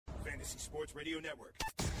Fantasy Sports Radio Network.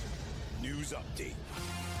 News update.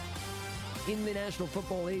 In the National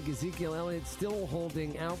Football League, Ezekiel Elliott still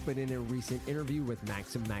holding out, but in a recent interview with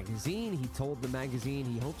Maxim Magazine, he told the magazine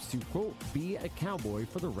he hopes to, quote, be a Cowboy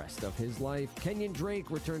for the rest of his life. Kenyon Drake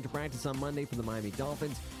returned to practice on Monday for the Miami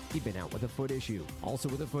Dolphins. He'd been out with a foot issue. Also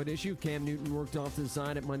with a foot issue, Cam Newton worked off to the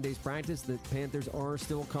side at Monday's practice. The Panthers are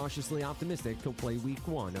still cautiously optimistic he'll play Week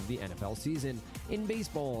 1 of the NFL season. In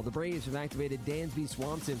baseball, the Braves have activated Dansby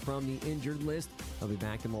Swanson from the injured list. He'll be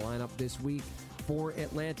back in the lineup this week. For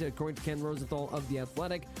Atlanta, according to Ken Rosenthal of The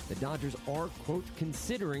Athletic, the Dodgers are, quote,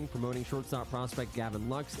 considering promoting shortstop prospect Gavin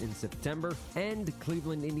Lux in September. And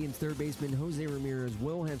Cleveland Indians third baseman Jose Ramirez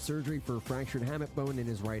will have surgery for a fractured hamate bone in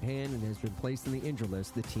his right hand and has been placed on the injured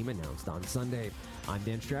list, the team announced on Sunday. I'm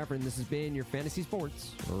Dan Strafford, and this has been your Fantasy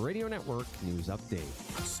Sports Radio Network News Update.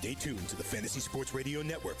 Stay tuned to the Fantasy Sports Radio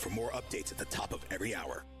Network for more updates at the top of every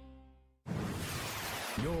hour.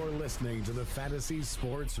 You're listening to the Fantasy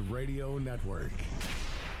Sports Radio Network.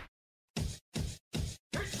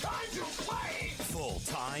 It's time to play!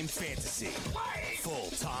 Full-time fantasy. Play!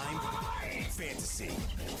 Full-time fantasy.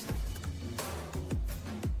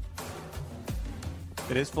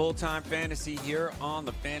 It is Full-Time Fantasy here on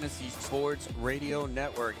the Fantasy Sports Radio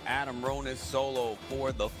Network. Adam Ronis solo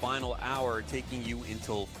for the final hour, taking you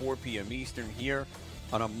until 4 p.m. Eastern here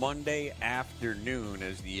on a Monday afternoon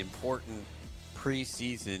as the important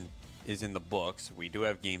preseason is in the books. We do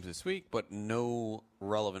have games this week, but no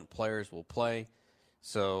relevant players will play.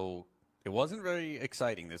 So it wasn't very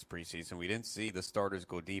exciting this preseason. We didn't see the starters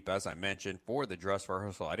go deep. As I mentioned, for the dress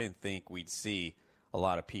rehearsal, I didn't think we'd see a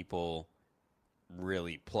lot of people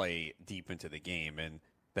really play deep into the game, and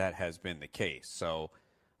that has been the case. So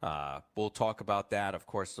we'll talk about that. Of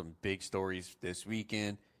course, some big stories this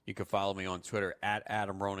weekend. You can follow me on Twitter at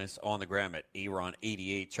Adam Ronis, on the gram at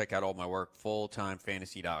Aaron88. Check out all my work,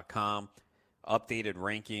 fulltimefantasy.com. Updated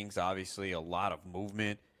rankings, obviously a lot of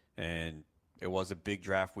movement, and it was a big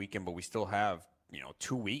draft weekend, but we still have,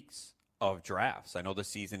 2 weeks of drafts. I know the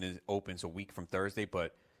season opens a week from Thursday,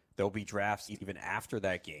 but there'll be drafts even after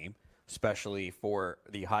that game, especially for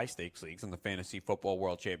the high-stakes leagues, and the Fantasy Football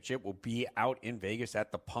World Championship will be out in Vegas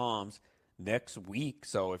at the Palms next week.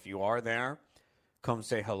 So if you are there, come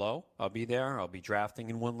say hello. I'll be there. I'll be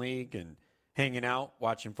drafting in one league and hanging out,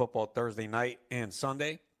 watching football Thursday night and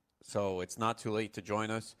Sunday. So it's not too late to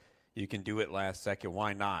join us. You can do it last second.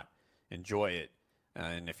 Why not? Enjoy it.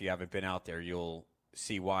 And if you haven't been out there, you'll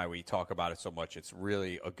see why we talk about it so much. It's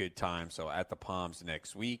really a good time. So at the Palms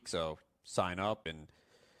next week. So sign up and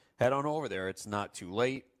head on over there. It's not too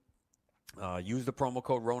late. Use the promo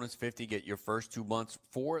code RONIS50. Get your first 2 months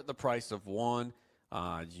for the price of one.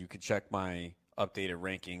 You can check my updated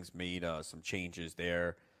rankings, made some changes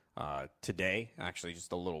there today, actually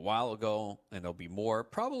just a little while ago, and there'll be more.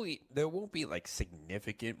 Probably there won't be like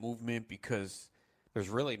significant movement because there's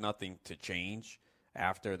really nothing to change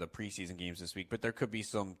after the preseason games this week, but there could be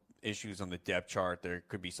some issues on the depth chart. There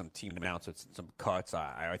could be some team announcements and some cuts.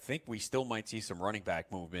 I think we still might see some running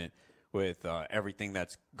back movement with everything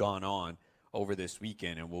that's gone on over this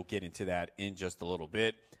weekend, and we'll get into that in just a little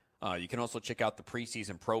bit. You can also check out the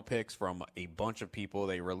preseason pro picks from a bunch of people.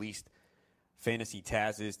 They released Fantasy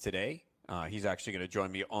Taz's today. He's actually going to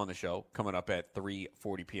join me on the show coming up at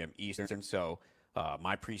 3:40 p.m. Eastern. So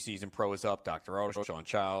my preseason pro is up. Dr. Odo, Sean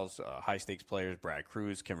Childs, high-stakes players, Brad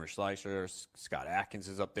Cruz, Kimmer Schleicher, Scott Atkins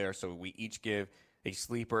is up there. So we each give a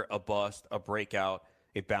sleeper, a bust, a breakout,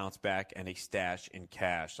 a bounce back, and a stash in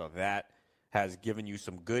cash. So that has given you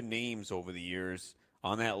some good names over the years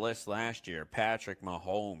on that list last year. Patrick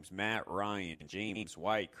Mahomes, Matt Ryan, James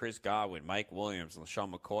White, Chris Godwin, Mike Williams,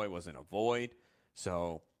 LaShawn McCoy was in a void.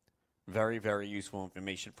 So very, very useful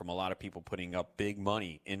information from a lot of people putting up big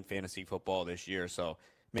money in fantasy football this year. So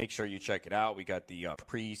make sure you check it out. We got the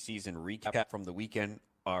preseason recap from the weekend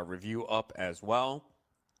review up as well.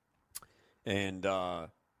 And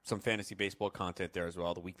some fantasy baseball content there as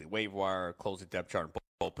well. The weekly waiver wire, close the depth chart,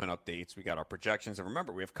 bullpen updates. We got our projections. And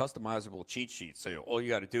remember, we have customizable cheat sheets. So all you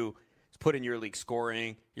got to do is put in your league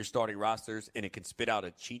scoring, your starting rosters, and it can spit out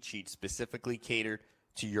a cheat sheet specifically catered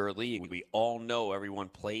to your league. We all know everyone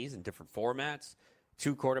plays in different formats.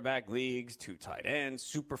 2 quarterback leagues, 2 tight ends,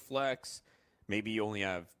 super flex. Maybe you only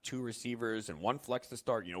have 2 receivers and 1 flex to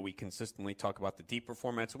start. We consistently talk about the deeper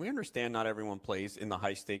formats. We understand not everyone plays in the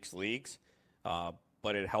high-stakes leagues,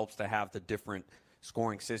 but it helps to have the different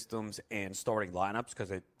scoring systems and starting lineups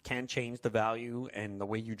because it can change the value and the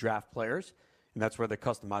way you draft players. And that's where the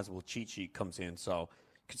customizable cheat sheet comes in. So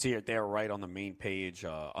you can see it there right on the main page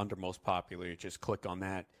under most popular. You just click on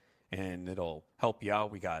that and it'll help you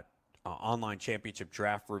out. We got online championship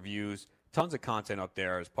draft reviews, Tons of content up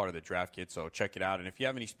there as part of the Draft Kit, so check it out. And if you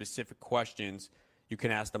have any specific questions, you can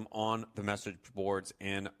ask them on the message boards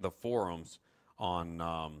and the forums and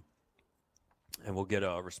we'll get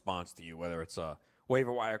a response to you, whether it's a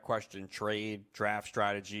waiver wire question, trade, draft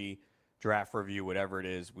strategy, draft review, whatever it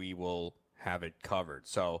is, we will have it covered.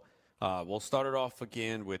 So we'll start it off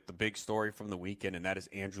again with the big story from the weekend, and that is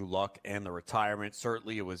Andrew Luck and the retirement.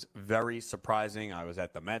 Certainly it was very surprising. I was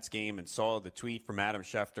at the Mets game and saw the tweet from Adam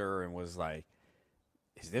Schefter and was like,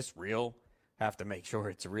 is this real? Have to make sure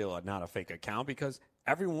it's real and not a fake account, because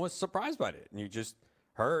everyone was surprised by it. And you just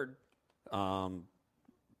heard,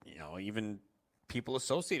 even people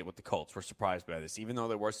associated with the Colts were surprised by this, even though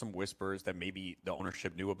there were some whispers that maybe the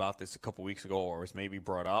ownership knew about this a couple weeks ago or was maybe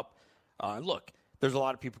brought up. Look, there's a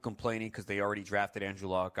lot of people complaining because they already drafted Andrew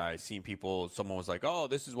Luck. I've seen someone was like, oh,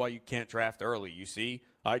 this is why you can't draft early. You see,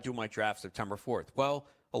 I do my draft September 4th. Well,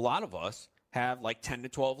 a lot of us have like 10 to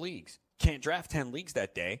 12 leagues. Can't draft 10 leagues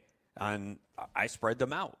that day, and I spread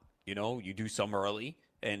them out. You do some early,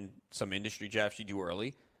 and some industry drafts you do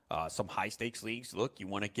early. Some high-stakes leagues, look, you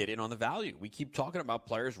want to get in on the value. We keep talking about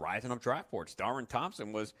players rising up draft boards. Darwin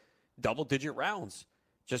Thompson was double-digit rounds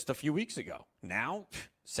just a few weeks ago. Now,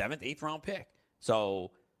 7th, 8th round pick.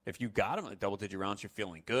 So if you got him in double-digit rounds, you're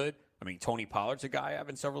feeling good. I mean, Tony Pollard's a guy I have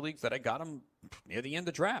in several leagues that I got him near the end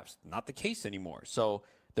of drafts. Not the case anymore. So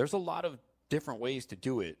there's a lot of different ways to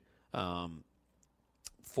do it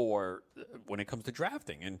for when it comes to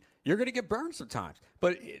drafting. And you're going to get burned sometimes.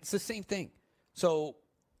 But it's the same thing. So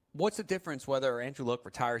what's the difference whether Andrew Luck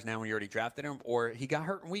retires now when you already drafted him or he got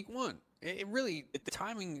hurt in week 1? The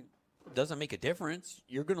timing doesn't make a difference.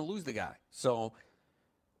 You're going to lose the guy. So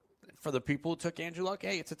for the people who took Andrew Luck,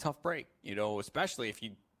 hey, it's a tough break, especially if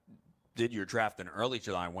you did your draft in early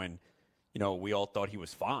July when, we all thought he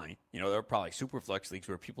was fine. There were probably Superflex leagues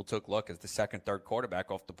where people took Luck as the second, third quarterback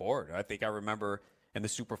off the board. I think I remember in the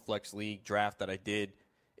Superflex league draft that I did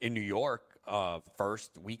in New York,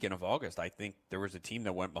 first weekend of August, I think there was a team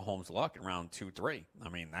that went Mahomes Luck in round 2-3. I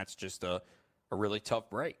mean, that's just a really tough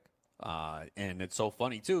break. And it's so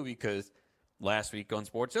funny, too, because last week on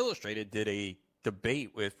Sports Illustrated did a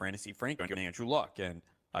debate with Fantasy Frank and Andrew Luck. And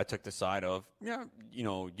I took the side of,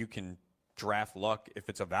 you can draft Luck if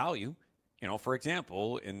it's a value. For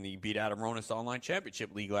example, in the Beat Adam Ronis Online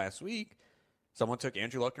Championship League last week, someone took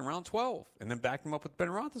Andrew Luck in round 12 and then backed him up with Ben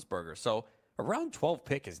Roethlisberger. So a round 12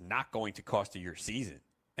 pick is not going to cost you your season.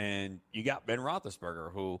 And you got Ben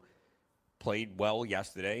Roethlisberger, who played well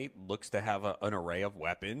yesterday, looks to have an array of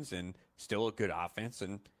weapons and still a good offense.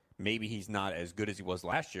 And maybe he's not as good as he was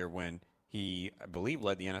last year when he, I believe,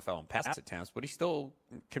 led the NFL in pass attempts, but he still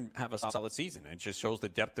can have a solid season. It just shows the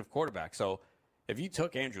depth of quarterback. So if you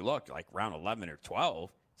took Andrew Luck like round 11 or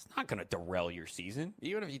 12, it's not going to derail your season.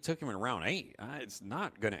 Even if you took him in round 8, it's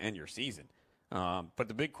not going to end your season. But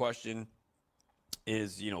the big question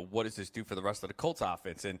is, what does this do for the rest of the Colts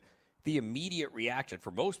offense? And the immediate reaction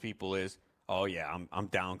for most people is, oh, yeah, I'm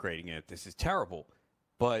downgrading it. This is terrible.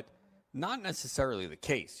 But not necessarily the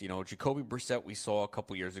case. Jacoby Brissett we saw a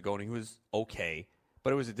couple years ago, and he was okay,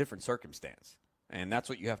 but it was a different circumstance. And that's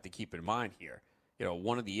what you have to keep in mind here.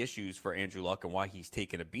 One of the issues for Andrew Luck and why he's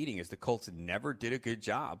taken a beating is the Colts never did a good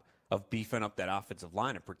job of beefing up that offensive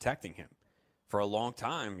line and protecting him. For a long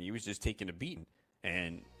time, he was just taking a beating.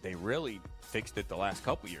 And they really fixed it the last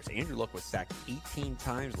couple years. Andrew Luck was sacked 18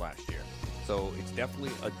 times last year. So it's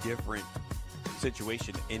definitely a different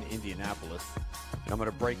situation in Indianapolis. And I'm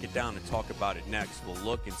going to break it down and talk about it next. We'll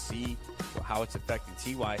look and see how it's affecting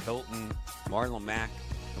T.Y. Hilton, Marlon Mack,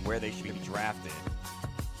 and where they should be drafted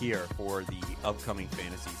here for the upcoming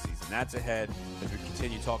fantasy season. That's ahead as we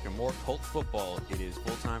continue talking more Colts football. It is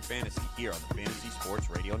Full-Time Fantasy here on the Fantasy Sports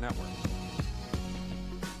Radio Network.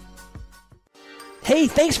 Hey,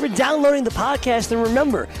 thanks for downloading the podcast. And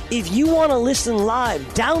remember, if you want to listen live,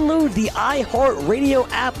 download the iHeartRadio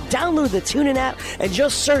app, download the TuneIn app, and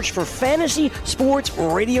just search for Fantasy Sports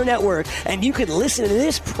Radio Network, and you can listen to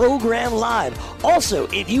this program live. Also,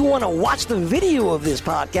 if you want to watch the video of this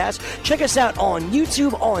podcast, check us out on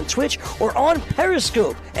YouTube, on Twitch, or on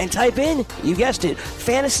Periscope, and type in, you guessed it,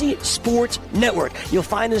 Fantasy Sports Network. You'll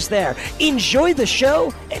find us there. Enjoy the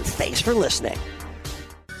show, and thanks for listening.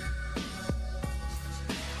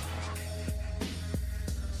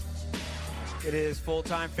 It is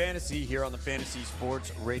Full-Time Fantasy here on the Fantasy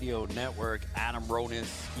Sports Radio Network. Adam Ronis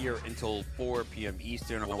here until 4 p.m.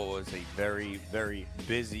 Eastern. It was a very, very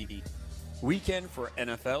busy weekend for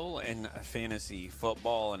NFL and fantasy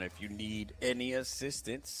football. And if you need any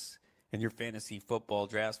assistance in your fantasy football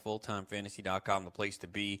drafts, FulltimeFantasy.com, the place to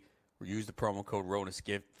be. Use the promo code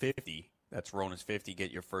RONISGIFT50 That's Ronis50.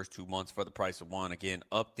 Get your first 2 months for the price of one. Again,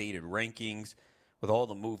 updated rankings with all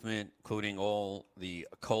the movement, including all the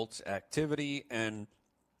Colts activity. And,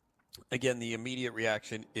 again, the immediate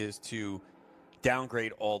reaction is to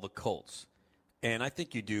downgrade all the Colts. And I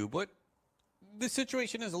think you do, but the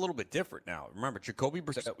situation is a little bit different now. Remember, Jacoby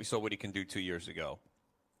Brissett, we saw what he can do 2 years ago.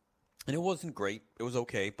 And it wasn't great. It was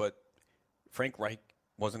okay, but Frank Reich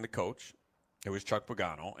wasn't the coach. It was Chuck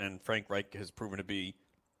Pagano, and Frank Reich has proven to be,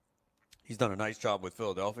 he's done a nice job with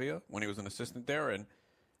Philadelphia when he was an assistant there, and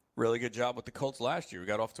really good job with the Colts last year. We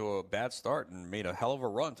got off to a bad start and made a hell of a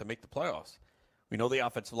run to make the playoffs. We know the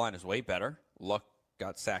offensive line is way better. Luck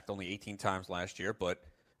got sacked only 18 times last year, but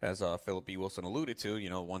as Philip B. Wilson alluded to,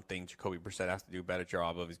 one thing Jacoby Brissett has to do a better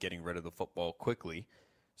job of is getting rid of the football quickly.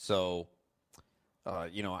 So,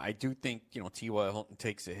 I do think, T.Y. Hilton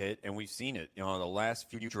takes a hit, and we've seen it. The last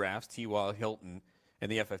few drafts, T.Y. Hilton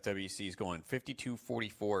and the FFWC is going 52,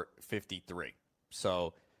 44, 53.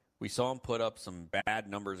 So we saw him put up some bad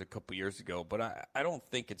numbers a couple years ago, but I don't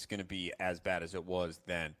think it's going to be as bad as it was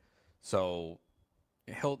then. So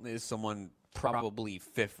Hilton is someone probably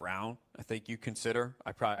fifth round, I think you consider.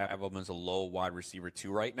 I probably have him as a low wide receiver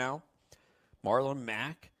 2 right now. Marlon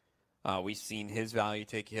Mack, we've seen his value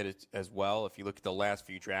take a hit as well. If you look at the last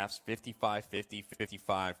few drafts, 55, 50,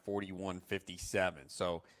 55, 41, 57.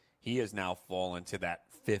 So he has now fallen to that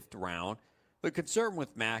fifth round. The concern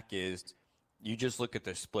with Mack is you just look at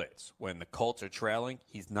the splits. When the Colts are trailing,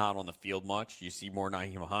 he's not on the field much. You see more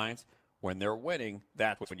Nyheim Hines. When they're winning,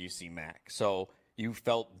 that's when you see Mack. So you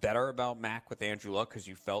felt better about Mack with Andrew Luck because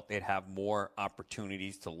you felt they'd have more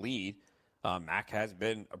opportunities to lead. Mack has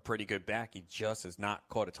been a pretty good back. He just has not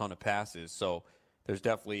caught a ton of passes. So there's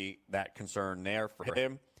definitely that concern there for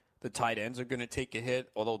him. The tight ends are going to take a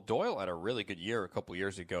hit, although Doyle had a really good year a couple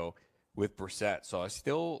years ago with Brissett. So I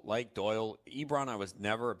still like Doyle. Ebron, I was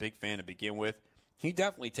never a big fan to begin with. He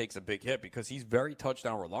definitely takes a big hit because he's very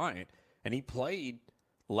touchdown reliant, and he played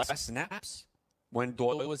less snaps when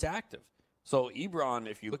Doyle was active. So Ebron,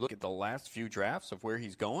 if you look at the last few drafts of where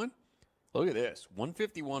he's going, look at this.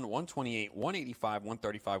 151, 128, 185,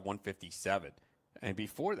 135, 157. And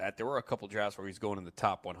before that, there were a couple drafts where he's going in the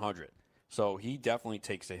top 100. So he definitely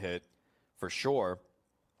takes a hit for sure.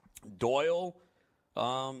 Doyle,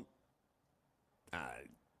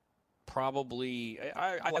 probably,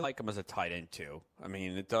 I like him as a tight end too. I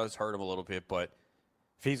mean, it does hurt him a little bit, but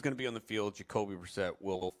if he's going to be on the field, Jacoby Brissett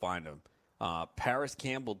will find him. Paris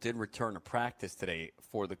Campbell did return to practice today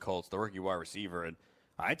for the Colts, the rookie wide receiver, and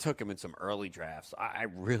I took him in some early drafts. I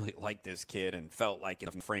really liked this kid and felt like in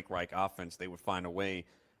a Frank Reich offense, they would find a way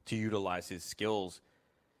to utilize his skills.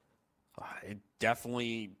 It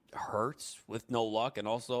definitely hurts with no luck, and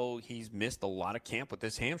also he's missed a lot of camp with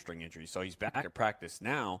this hamstring injury, so he's back at practice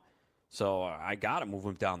now. So I got to move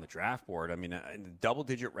him down the draft board. I mean, in the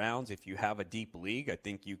double-digit rounds, if you have a deep league, I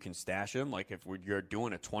think you can stash him. Like if you're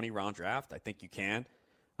doing a 20-round draft, I think you can.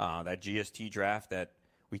 That GST draft that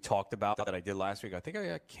we talked about that I did last week, I think I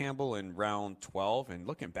got Campbell in round 12, and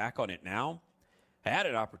looking back on it now, I had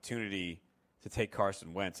an opportunity to take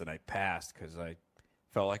Carson Wentz, and I passed because I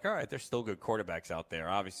felt like, all right, there's still good quarterbacks out there.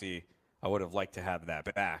 Obviously, I would have liked to have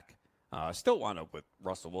that back. Still wound up with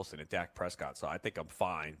Russell Wilson and Dak Prescott, so I think I'm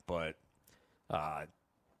fine. But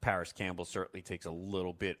Paris Campbell certainly takes a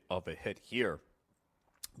little bit of a hit here.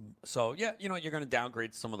 So, yeah, you're going to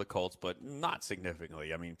downgrade some of the Colts, but not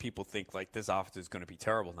significantly. I mean, people think, like, this offense is going to be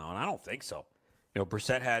terrible now, and I don't think so.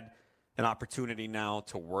 Brissett had an opportunity now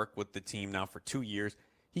to work with the team now for 2 years.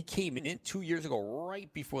 He came in 2 years ago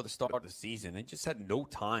right before the start of the season and just had no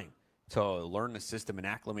time to learn the system and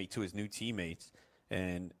acclimate to his new teammates.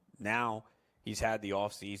 And now he's had the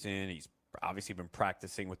offseason. He's obviously been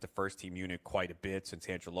practicing with the first-team unit quite a bit since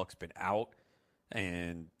Andrew Luck's been out.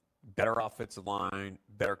 And better offensive line,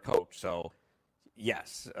 better coach. So,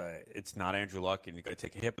 yes, it's not Andrew Luck and you're going to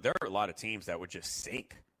take a hit. But there are a lot of teams that would just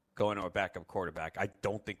sink going to a backup quarterback. I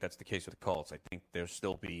don't think that's the case with the Colts. I think they'll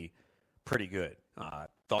still be pretty good.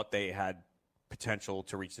 Thought they had potential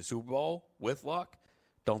to reach the Super Bowl with Luck.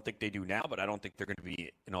 Don't think they do now, but I don't think they're going to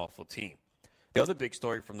be an awful team. The other big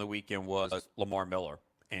story from the weekend was Lamar Miller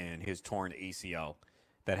and his torn ACL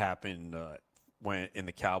that happened when in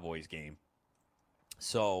the Cowboys game.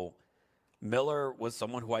 So Miller was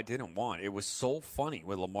someone who I didn't want. It was so funny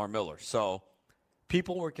with Lamar Miller. So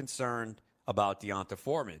people were concerned about Deonta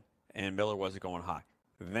Foreman, and Miller wasn't going high.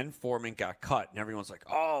 Then Foreman got cut, and everyone's like,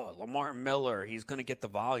 oh, Lamar Miller, he's going to get the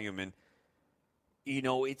volume. And,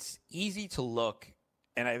 it's easy to look,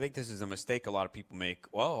 and I think this is a mistake a lot of people make.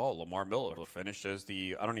 Well, Lamar Miller finished as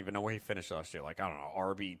I don't even know where he finished last year. Like, I don't know,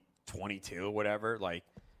 RB 22 or whatever. Like,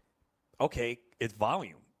 okay, it's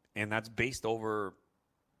volume. and that's based over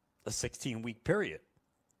a 16-week period.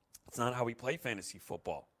 It's not how we play fantasy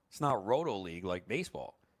football. It's not a roto league like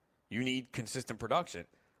baseball. You need consistent production.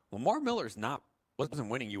 Lamar Miller's wasn't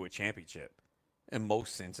winning you a championship in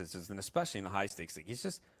most instances, and especially in the high-stakes league. He's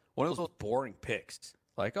just one of those boring picks.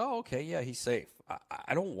 Like, oh, okay, yeah, he's safe.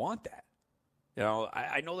 I don't want that. You know,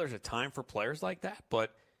 I know there's a time for players like that,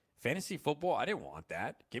 but fantasy football, I didn't want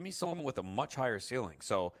that. Give me someone with a much higher ceiling.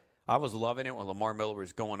 So I was loving it when Lamar Miller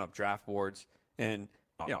was going up draft boards. And,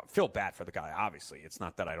 you know, feel bad for the guy, obviously. It's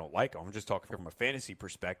not that I don't like him. I'm just talking from a fantasy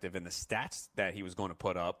perspective and the stats that he was going to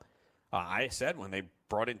put up. I said when they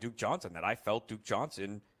brought in Duke Johnson that I felt Duke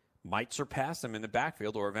Johnson might surpass him in the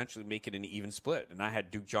backfield or eventually make it an even split. And I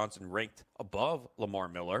had Duke Johnson ranked above Lamar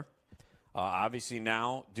Miller. Obviously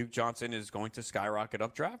now Duke Johnson is going to skyrocket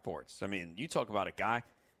up draft boards. I mean, you talk about a guy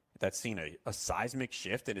that's seen a seismic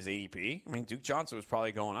shift in his ADP. I mean, Duke Johnson was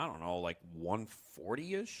probably going, I don't know, like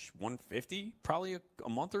 140-ish, 150 probably a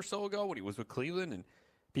month or so ago when he was with Cleveland. And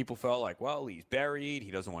people felt like, well, he's buried.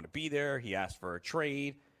 He doesn't want to be there. He asked for a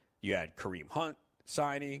trade. You had Kareem Hunt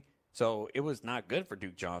signing. So it was not good for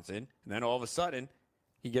Duke Johnson. And then all of a sudden,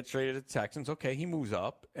 he gets traded to the Texans. Okay, he moves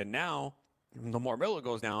up. And now Lamar Miller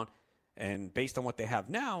goes down. And based on what they have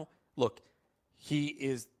now, look, he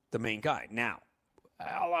is the main guy. Now,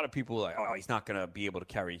 a lot of people are like, oh, he's not going to be able to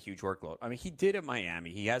carry a huge workload. I mean, he did at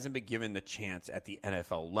Miami. He hasn't been given the chance at the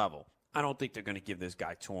NFL level. I don't think they're going to give this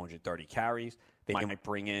guy 230 carries. They might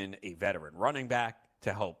bring in a veteran running back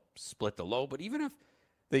to help split the load. But even if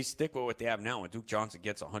they stick with what they have now and Duke Johnson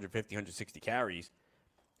gets 150, 160 carries,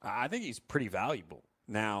 I think he's pretty valuable.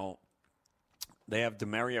 Now, they have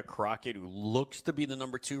Demaria Crockett, who looks to be the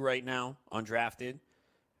number 2 right now, undrafted.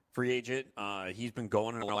 Free agent. He's been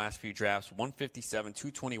going in the last few drafts. 157,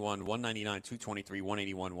 221, 199, 223,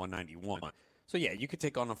 181, 191. So, yeah, you could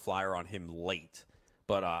take on a flyer on him late.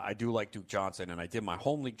 But I do like Duke Johnson, and I did my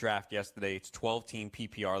home league draft yesterday. It's 12-team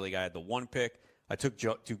PPR league. I had the 1 pick. I took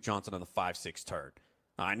Duke Johnson on the 5-6 turn.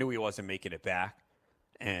 I knew he wasn't making it back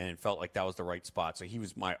and felt like that was the right spot. So he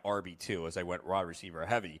was my RB2 as I went wide receiver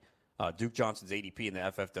heavy. Duke Johnson's ADP in the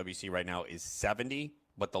FFWC right now is 70,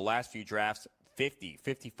 but the last few drafts, 50,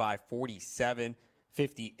 55, 47,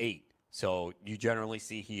 58. So you generally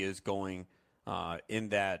see he is going in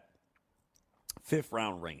that 5th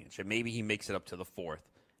round range, and maybe he makes it up to the 4th.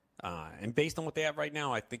 And based on what they have right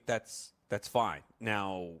now, I think that's fine.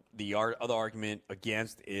 Now, the other argument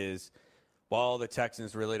against is, well, the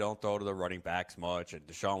Texans really don't throw to the running backs much, and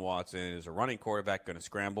Deshaun Watson is a running quarterback going to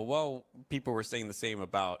scramble. Well, people were saying the same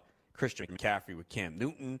about Christian McCaffrey with Cam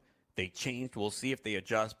Newton. They changed. We'll see if they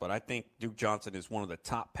adjust, but I think Duke Johnson is one of the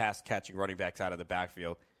top pass-catching running backs out of the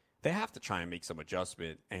backfield. They have to try and make some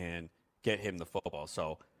adjustment and get him the football.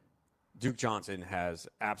 So Duke Johnson has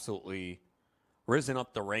absolutely risen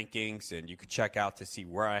up the rankings, and you could check out to see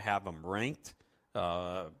where I have him ranked.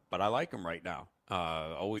 But I like him right now.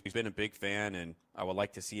 Always been a big fan, and I would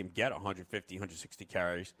like to see him get 150, 160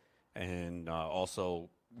 carries and also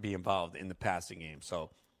be involved in the passing game. So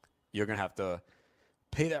you're going to have to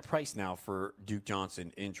pay that price now for Duke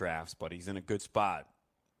Johnson in drafts, but he's in a good spot.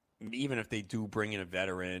 Even if they do bring in a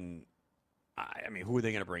veteran, I mean, who are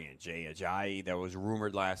they going to bring in? Jay Ajayi, that was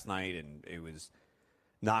rumored last night, and it was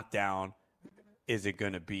knocked down. Is it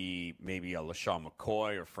going to be maybe a LaShawn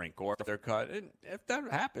McCoy or Frank Gore if they're cut? And if that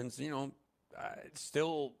happens, you know, it's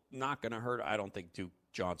still not going to hurt, I don't think, Duke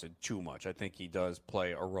Johnson too much. I think he does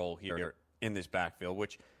play a role here in this backfield,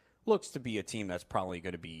 which looks to be a team that's probably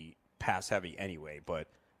going to be pass-heavy anyway. But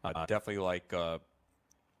definitely like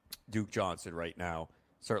Duke Johnson right now.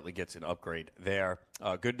 Certainly gets an upgrade there.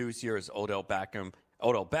 Good news here is Odell Beckham.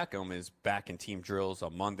 Odell Beckham is back in team drills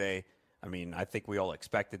on Monday. I mean, I think we all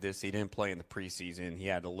expected this. He didn't play in the preseason. He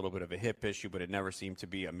had a little bit of a hip issue, but it never seemed to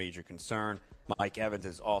be a major concern. Mike Evans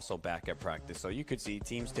is also back at practice. So you could see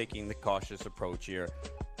teams taking the cautious approach here.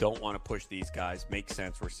 Don't want to push these guys. Makes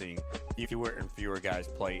sense. We're seeing fewer and fewer guys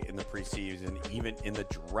play in the preseason, even in the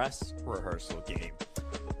dress rehearsal game.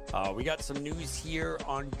 We got some news here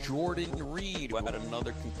on Jordan Reed, who had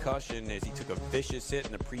another concussion as he took a vicious hit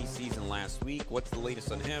in the preseason last week. What's the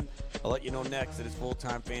latest on him? I'll let you know next. It is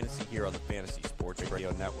Full-Time Fantasy here on the Fantasy Sports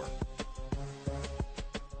Radio Network.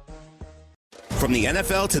 From the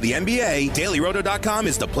NFL to the NBA, DailyRoto.com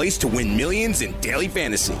is the place to win millions in daily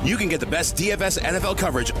fantasy. You can get the best DFS NFL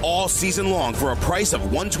coverage all season long for a price of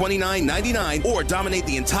 $129.99 or dominate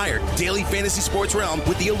the entire daily fantasy sports realm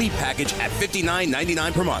with the Elite Package at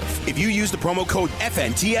 $59.99 per month. If you use the promo code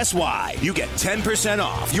FNTSY, you get 10%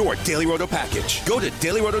 off your Daily Roto package. Go to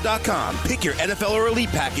DailyRoto.com, pick your NFL or Elite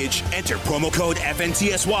Package, enter promo code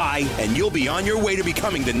FNTSY, and you'll be on your way to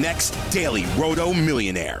becoming the next Daily Roto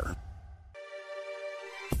millionaire.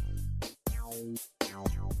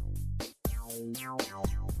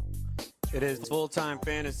 It is full-time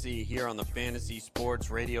fantasy here on the Fantasy Sports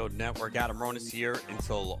Radio Network. Adam Ronis here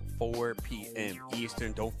until 4 p.m.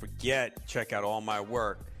 Eastern. Don't forget, check out all my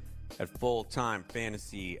work at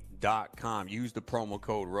fulltimefantasy.com. Use the promo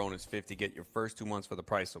code RONIS50. Get your first 2 months for the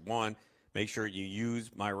price of one. Make sure you use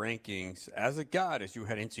my rankings as a guide as you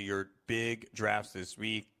head into your big drafts this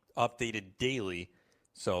week, updated daily.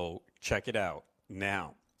 So check it out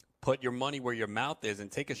now. Put your money where your mouth is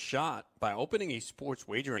and take a shot by opening a sports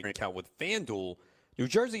wagering account with FanDuel, New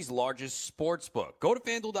Jersey's largest sports book. Go to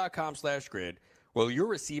FanDuel.com/grid where you'll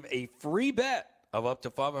receive a free bet of up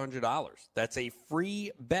to $500. That's a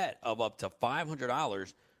free bet of up to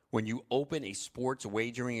 $500 when you open a sports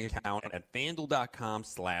wagering account at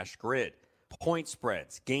FanDuel.com/grid. Point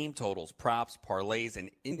spreads, game totals, props, parlays,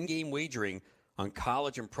 and in-game wagering on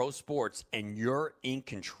college and pro sports, and you're in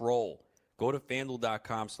control. Go to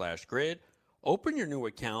FanDuel.com/grid, open your new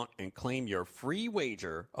account, and claim your free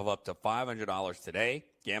wager of up to $500 today.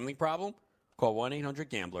 Gambling problem? Call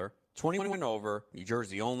 1-800-GAMBLER. 21 and over, New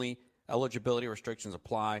Jersey only. Eligibility restrictions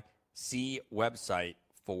apply. See website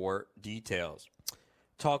for details.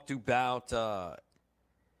 Talked about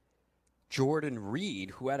Jordan Reed,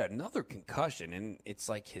 who had another concussion, and it's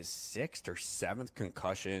like his 6th or 7th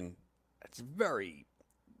concussion. It's a very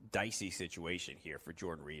dicey situation here for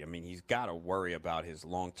Jordan Reed. I mean, he's got to worry about his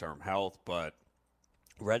long-term health, but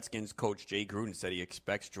Redskins coach Jay Gruden said he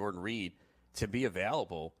expects Jordan Reed to be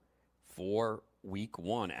available for Week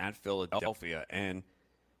 1 at Philadelphia. And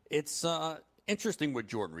it's interesting with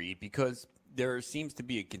Jordan Reed because there seems to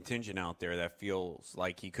be a contingent out there that feels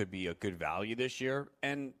like he could be a good value this year.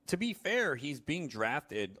 And to be fair, he's being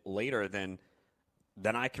drafted later than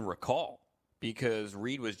I can recall, because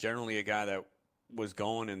Reed was generally a guy that was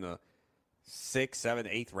going in the 6th, 7th,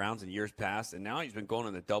 8th rounds in years past, and now he's been going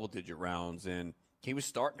in the double-digit rounds, and he was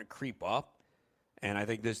starting to creep up, and I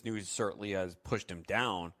think this news certainly has pushed him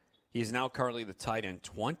down. He is now currently the tight end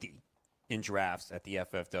 20 in drafts at the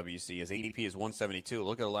FFWC. His ADP is 172.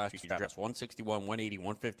 Look at the last few drafts: 161, 180,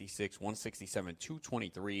 156, 167,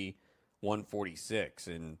 223, 146.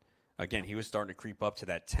 And again, he was starting to creep up to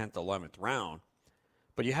that 10th, 11th round.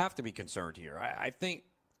 But you have to be concerned here. I think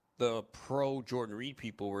the pro-Jordan Reed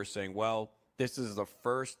people were saying, well, this is the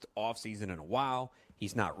first offseason in a while.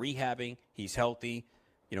 He's not rehabbing. He's healthy.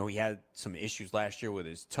 You know, he had some issues last year with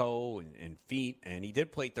his toe and feet, and he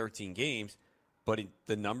did play 13 games, but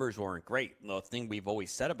the numbers weren't great. The thing we've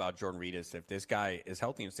always said about Jordan Reed is if this guy is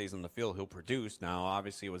healthy and stays on the field, he'll produce. Now,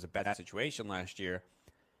 obviously, it was a bad situation last year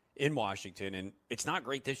in Washington, and it's not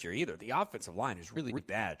great this year either. The offensive line is really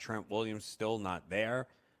bad. Trent Williams still not there.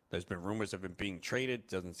 There's been rumors of him being traded.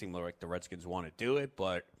 Doesn't seem like the Redskins want to do it,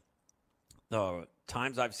 but the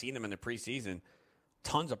times I've seen them in the preseason,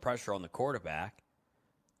 tons of pressure on the quarterback.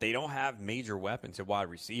 They don't have major weapons at wide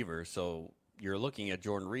receiver, so you're looking at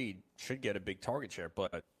Jordan Reed should get a big target share,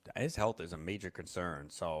 but his health is a major concern.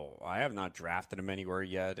 So I have not drafted him anywhere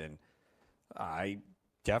yet, and I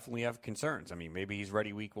definitely have concerns. I mean, maybe he's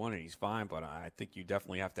ready Week 1 and he's fine, but I think you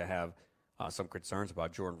definitely have to have some concerns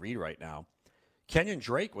about Jordan Reed right now. Kenyon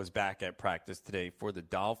Drake was back at practice today for the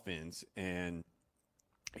Dolphins, and,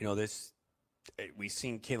 you know, we've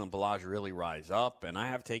seen Kalen Ballage really rise up, and I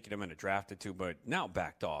have taken him in a draft or two, but now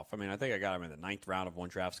backed off. I mean, I think I got him in the 9th round of one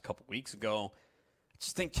drafts a couple weeks ago. I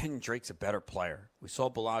just think Kenyon Drake's a better player. We saw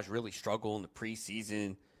Ballage really struggle in the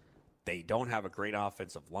preseason. They don't have a great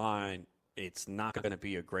offensive line. It's not going to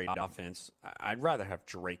be a great offense. I'd rather have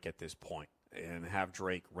Drake at this point and have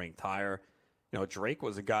Drake ranked higher. You know, Drake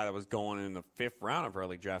was a guy that was going in the 5th round of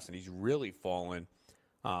early drafts, and he's really fallen.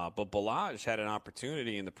 But Ballage had an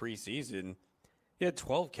opportunity in the preseason. He had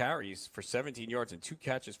 12 carries for 17 yards and 2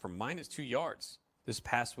 catches for -2 yards this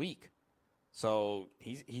past week. So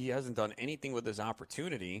he hasn't done anything with his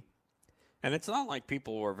opportunity. And it's not like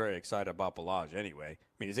people were very excited about Ballage anyway.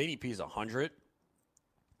 I mean, his ADP is 100,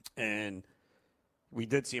 and we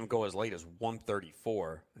did see him go as late as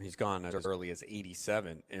 134, and he's gone as early as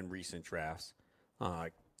 87 in recent drafts.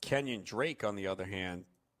 Kenyon Drake, on the other hand,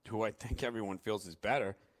 who I think everyone feels is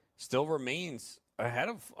better, still remains ahead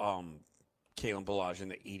of Kalen Ballage in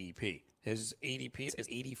the ADP. His ADP is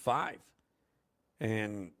 85.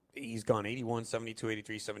 And he's gone 81, 72,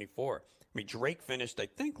 83, 74. I mean, Drake finished, I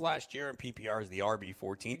think, last year in PPR as the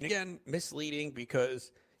RB14. Again, misleading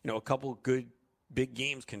because, a couple good big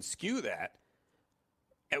games can skew that.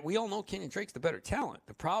 And we all know Kenyon Drake's the better talent.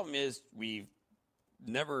 The problem is we've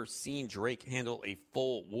never seen Drake handle a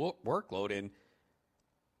full workload. And,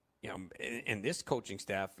 and this coaching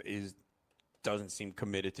staff doesn't seem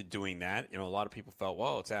committed to doing that. A lot of people felt,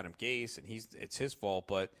 well, it's Adam Gase and it's his fault.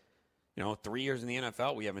 But, 3 years in the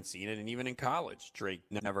NFL, we haven't seen it. And even in college, Drake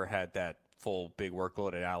never had that full big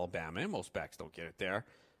workload at Alabama. And most backs don't get it there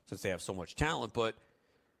since they have so much talent. But,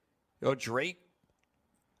 Drake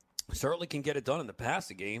certainly can get it done in the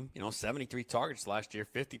passing game. 73 targets last year,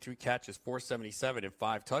 53 catches, 477, and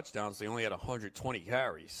 5 touchdowns. They only had 120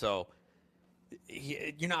 carries. So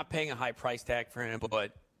you're not paying a high price tag for him,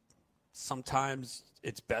 but sometimes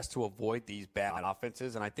it's best to avoid these bad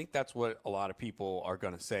offenses. And I think that's what a lot of people are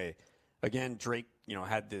going to say. Again, Drake,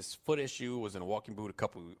 had this foot issue, was in a walking boot a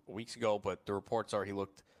couple of weeks ago, but the reports are he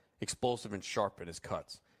looked explosive and sharp in his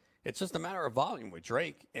cuts. It's just a matter of volume with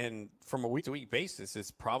Drake, and from a week-to-week basis,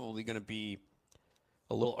 it's probably going to be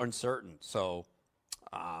a little uncertain. So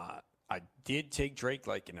I did take Drake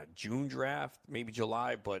like in a June draft, maybe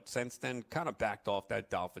July, but since then kind of backed off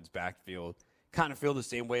that Dolphins backfield. Kind of feel the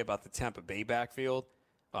same way about the Tampa Bay backfield.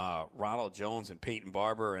 Ronald Jones and Peyton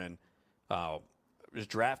Barber, and was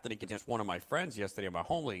drafted against one of my friends yesterday in my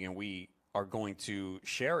home league, and we are going to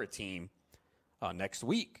share a team next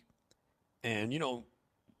week. And,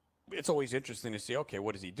 it's always interesting to see, okay,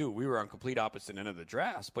 what does he do? We were on complete opposite end of the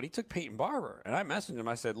drafts, but he took Peyton Barber. And I messaged him.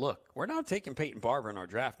 I said, look, we're not taking Peyton Barber in our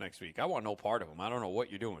draft next week. I want no part of him. I don't know what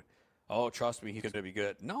you're doing. Oh, trust me, he's going to be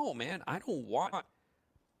good. No, man, I don't want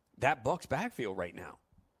that Bucs backfield right now.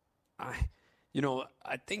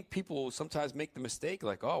 I think people sometimes make the mistake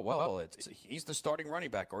like, oh, well, he's the starting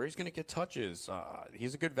running back or he's going to get touches.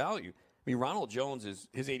 He's a good value. I mean, Ronald Jones,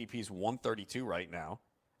 his ADP is 132 right now.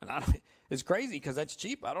 And it's crazy because that's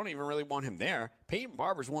cheap. I don't even really want him there. Peyton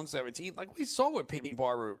Barber's 117. Like, we saw what Peyton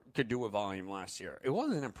Barber could do with volume last year. It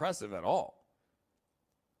wasn't impressive at all.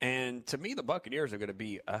 And to me, the Buccaneers are going to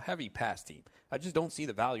be a heavy pass team. I just don't see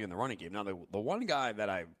the value in the running game. Now, the one guy that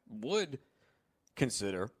I would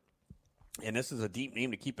consider, and this is a deep name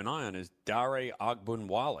to keep an eye on, is Dare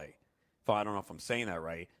Ogunbowale. I don't know if I'm saying that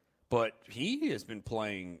right. But he has been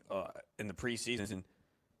playing in the preseason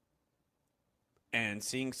and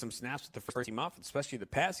seeing some snaps with the first team offense, especially the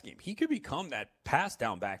pass game. He could become that pass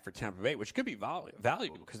down back for Tampa Bay, which could be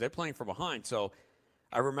valuable because they're playing from behind. So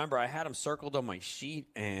I remember I had him circled on my sheet,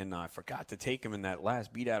 and I forgot to take him in that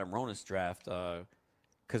last Beat Adam Ronis draft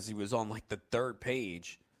because he was on like the third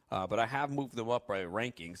page. But I have moved them up by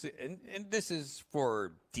rankings. And this is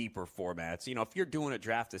for deeper formats. If you're doing a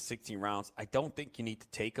draft of 16 rounds, I don't think you need to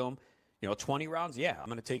take them. 20 rounds, yeah, I'm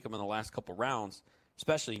going to take them in the last couple rounds,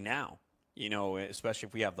 especially now. Especially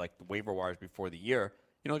if we have like the waiver wires before the year,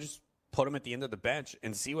 just put him at the end of the bench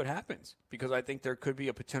and see what happens because I think there could be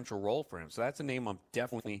a potential role for him. So that's a name I'm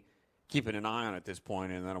definitely keeping an eye on at this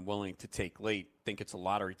point and that I'm willing to take late. Think it's a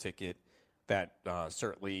lottery ticket that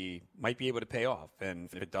certainly might be able to pay off. And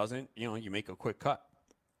if it doesn't, you make a quick cut.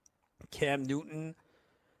 Cam Newton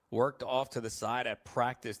worked off to the side at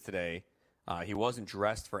practice today. He wasn't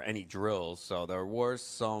dressed for any drills, so there was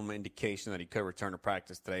some indication that he could return to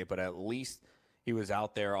practice today, but at least he was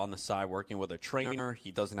out there on the side working with a trainer.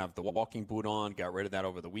 He doesn't have the walking boot on, got rid of that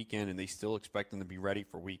over the weekend, and they still expect him to be ready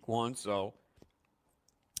for week 1. So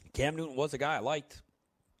Cam Newton was a guy I liked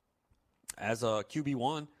as a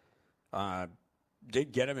QB1.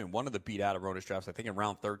 Did get him in one of the Beat Adam Ronis drafts, I think in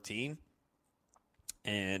round 13.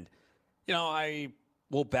 And, I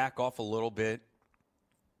will back off a little bit.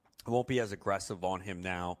 I won't be as aggressive on him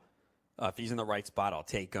now. If he's in the right spot, I'll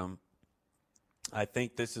take him. I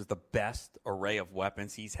think this is the best array of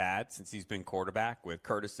weapons he's had since he's been quarterback with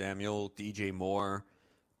Curtis Samuel, DJ Moore,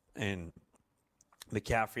 and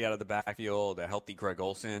McCaffrey out of the backfield, a healthy Greg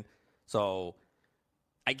Olsen. So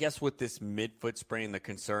I guess with this midfoot sprain, the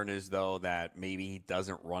concern is, though, that maybe he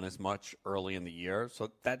doesn't run as much early in the year.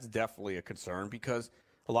 So that's definitely a concern because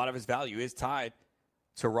a lot of his value is tied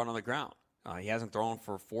to run on the ground. He hasn't thrown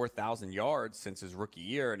for 4,000 yards since his rookie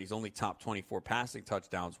year, and he's only topped 24 passing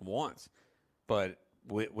touchdowns once. But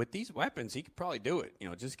with these weapons, he could probably do it.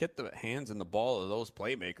 Just get the hands in the ball of those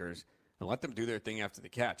playmakers and let them do their thing after the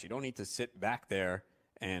catch. You don't need to sit back there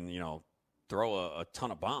and, throw a ton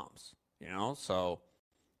of bombs, So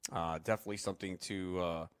definitely something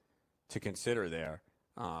to consider there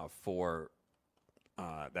for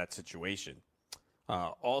that situation.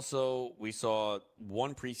 Also, we saw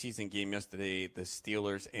one preseason game yesterday, the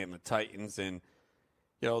Steelers and the Titans. And,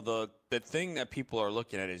 the thing that people are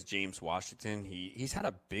looking at is James Washington. He's had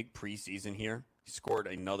a big preseason here. He scored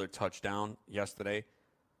another touchdown yesterday.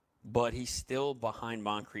 But he's still behind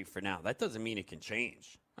Moncrief for now. That doesn't mean it can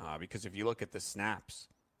change. Because if you look at the snaps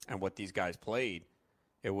and what these guys played,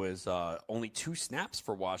 it was only 2 snaps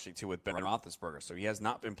for Washington with Ben Roethlisberger. So he has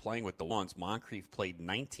not been playing with the ones. Moncrief played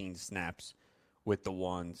 19 snaps with the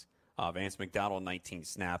ones. Vance McDonald, 19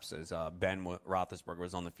 snaps, as Ben Roethlisberger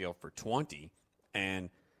was on the field for 20. And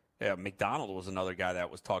McDonald was another guy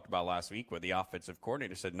that was talked about last week where the offensive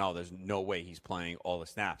coordinator said, no, there's no way he's playing all the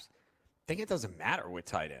snaps. I think it doesn't matter with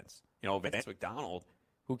tight ends. Vance McDonald,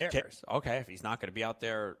 who cares? Okay, if he's not going to be out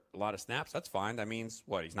there a lot of snaps, that's fine. That means,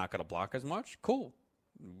 what, he's not going to block as much? Cool.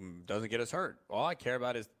 Doesn't get us hurt. All I care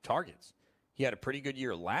about is targets. He had a pretty good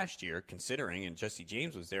year last year, considering, and Jesse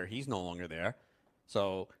James was there. He's no longer there.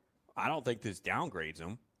 So I don't think this downgrades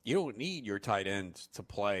him. You don't need your tight ends to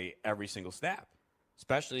play every single snap,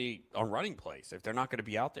 especially on running plays. If they're not going to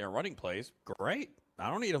be out there running plays, great. I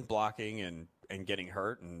don't need them blocking and getting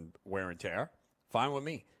hurt and wear and tear. Fine with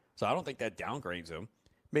me. So I don't think that downgrades him.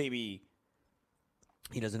 Maybe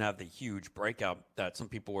he doesn't have the huge breakout that some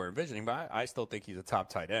people were envisioning, but I still think he's a top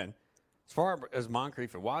tight end. As far as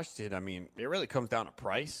Moncrief and Washington, I mean, it really comes down to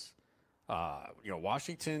price.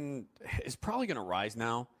 Washington is probably going to rise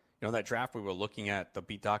now. That draft we were looking at, the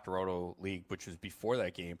Beat Dr. Roto League, which was before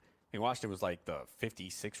that game, I think Washington was like the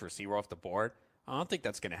 56th receiver off the board. I don't think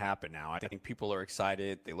that's going to happen now. I think people are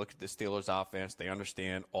excited. They look at the Steelers' offense. They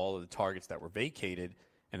understand all of the targets that were vacated,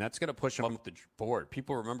 and that's going to push them up the board.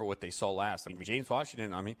 People remember what they saw last. I mean, James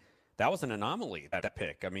Washington, that was an anomaly, that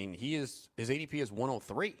pick. I mean, his ADP is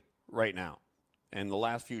 103 right now. And the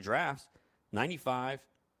last few drafts, 95,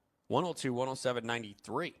 102, 107,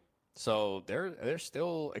 93. So there's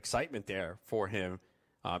still excitement there for him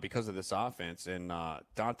because of this offense. And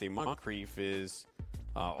Dante Moncrief is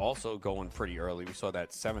also going pretty early. We saw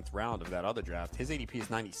that 7th round of that other draft. His ADP is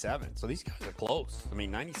 97. So these guys are close.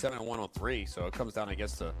 97 and 103. So it comes down, I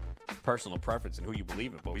guess, to personal preference and who you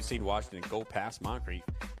believe in. But we've seen Washington go past Moncrief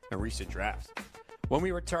in recent drafts. When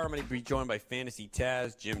we return, I'm going to be joined by Fantasy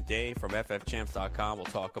Taz, Jim Day from FFChamps.com. We'll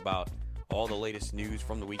talk about all the latest news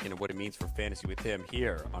from the weekend and what it means for fantasy with him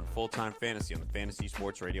here on Full Time Fantasy on the Fantasy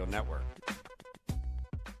Sports Radio Network.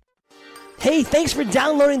 Hey, thanks for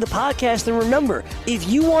downloading the podcast. And remember, if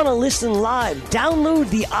you want to listen live, download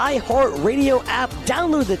the iHeartRadio app,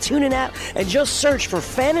 download the TuneIn app, and just search for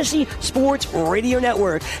Fantasy Sports Radio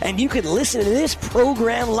Network, and you can listen to this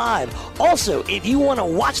program live. Also, if you want to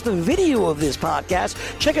watch the video of this podcast,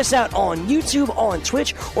 check us out on YouTube, on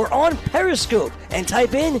Twitch, or on Periscope, and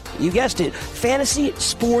type in, you guessed it, Fantasy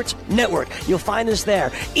Sports Network. You'll find us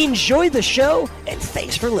there. Enjoy the show, and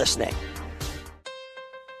thanks for listening.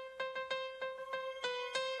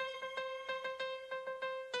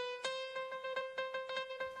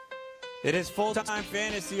 It is Full-Time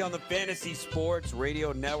Fantasy on the Fantasy Sports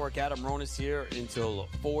Radio Network. Adam Ronis here until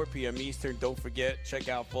 4 p.m. Eastern. Don't forget, check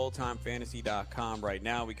out fulltimefantasy.com right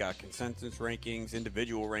now. We got consensus rankings,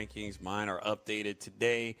 individual rankings. Mine are updated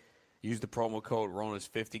today. Use the promo code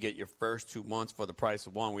RONIS50. Get your first 2 months for the price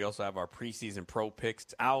of one. We also have our preseason pro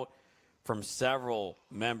picks out from several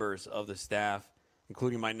members of the staff,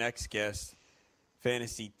 including my next guest,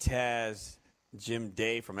 Fantasy Taz, Jim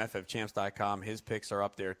Day from FFChamps.com. His picks are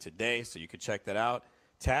up there today, so you can check that out.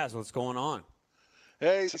 Taz, what's going on?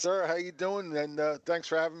 Hey, sir, how you doing? And thanks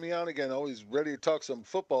for having me on again. Always ready to talk some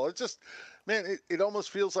football. It's just, man, it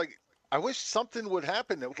almost feels like I wish something would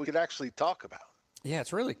happen that we could actually talk about. Yeah,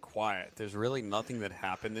 it's really quiet. There's really nothing that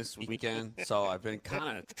happened this weekend, so I've been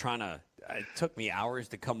kind of trying to – it took me hours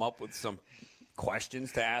to come up with some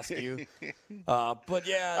questions to ask you. But,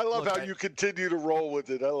 yeah. I love how you continue to roll with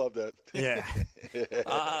it. I love that. Yeah.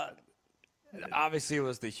 Obviously, it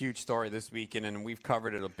was the huge story this weekend, and we've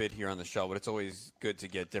covered it a bit here on the show, but it's always good to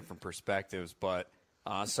get different perspectives. But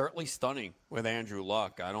certainly stunning with Andrew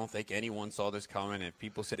Luck. I don't think anyone saw this coming. If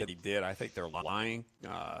people said that he did, I think they're lying.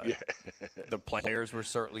 The players were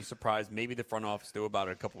certainly surprised. Maybe the front office knew about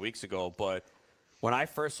it a couple weeks ago. But when I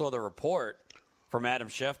first saw the report from Adam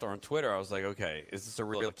Schefter on Twitter, I was like, okay, is this a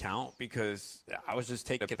real account? Because I was just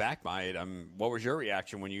taken aback by it. What was your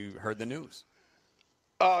reaction when you heard the news?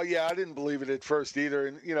 Oh, yeah, I didn't believe it at first either.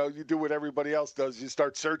 And, you do what everybody else does. You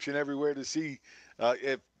start searching everywhere to see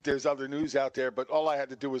if there's other news out there. But all I had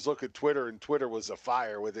to do was look at Twitter, and Twitter was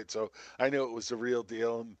afire with it. So I knew it was the real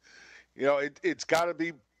deal. And, it's got to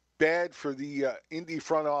be bad for the Indy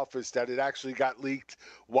front office that it actually got leaked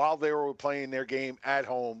while they were playing their game at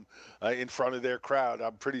home in front of their crowd.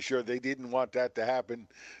 I'm pretty sure they didn't want that to happen.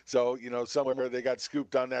 So, somewhere they got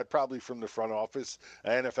scooped on that, probably from the front office,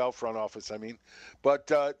 NFL front office, I mean.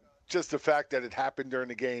 But just the fact that it happened during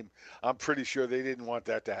the game, I'm pretty sure they didn't want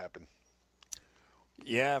that to happen.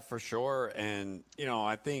 Yeah, for sure. And,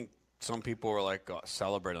 I think some people were like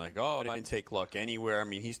celebrating, like, oh, I didn't take Luck anywhere. I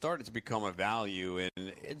mean, he started to become a value,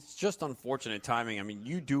 and it's just unfortunate timing. I mean,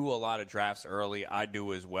 you do a lot of drafts early. I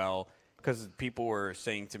do as well, because people were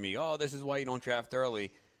saying to me, oh, this is why you don't draft early.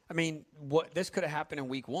 I mean, this could have happened in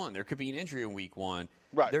week one. There could be an injury in week one.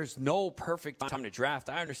 Right. There's no perfect time to draft.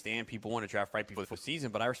 I understand people want to draft right before the season,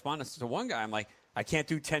 but I responded to one guy. I'm like, I can't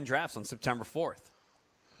do 10 drafts on September 4th.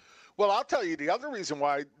 Well, I'll tell you the other reason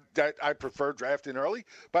why that I prefer drafting early.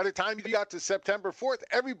 By the time you got to September 4th,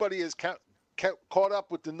 everybody is caught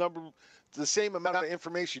up with the same amount of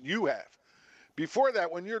information you have. Before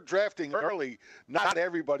that, when you're drafting early, not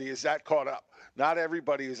everybody is that caught up. Not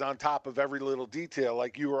everybody is on top of every little detail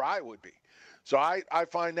like you or I would be. So I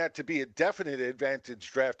find that to be a definite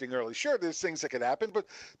advantage drafting early. Sure, there's things that could happen, but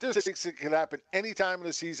there's things that can happen any time of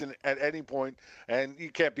the season at any point, and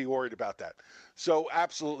you can't be worried about that. So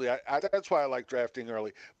absolutely, that's why I like drafting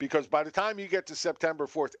early, because by the time you get to September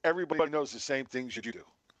 4th, everybody knows the same things you do.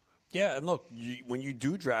 Yeah, and look, when you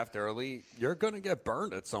do draft early, you're going to get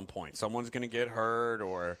burned at some point. Someone's going to get hurt,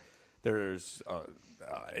 or there's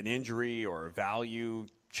an injury or value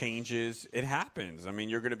changes. It happens. I mean,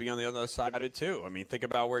 you're going to be on the other side of it too. I mean, think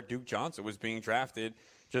about where Duke Johnson was being drafted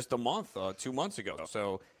just 2 months ago.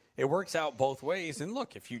 So it works out both ways. And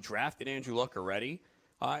look, if you drafted Andrew Luck already,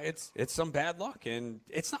 it's some bad luck, and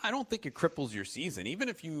it's not. I don't think it cripples your season. Even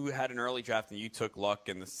if you had an early draft and you took Luck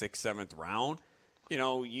in the 6th, 7th round,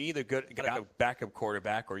 you either got a backup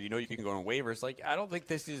quarterback or you can go on waivers. Like, I don't think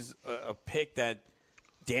this is a pick that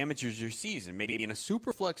damages your season. Maybe in a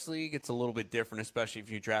super flex league, it's a little bit different, especially if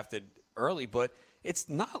you drafted early, but it's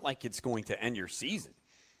not like it's going to end your season.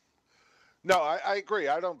 No, I agree.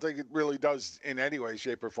 I don't think it really does in any way,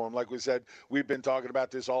 shape, or form. Like we said, we've been talking about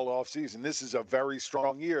this all off season. This is a very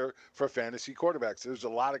strong year for fantasy quarterbacks. There's a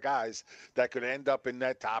lot of guys that could end up in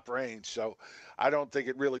that top range. So I don't think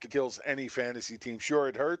it really kills any fantasy team. Sure,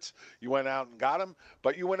 it hurts. You went out and got him,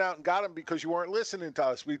 but you went out and got him because you weren't listening to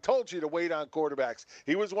us. We told you to wait on quarterbacks.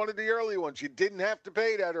 He was one of the early ones. You didn't have to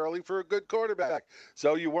pay that early for a good quarterback.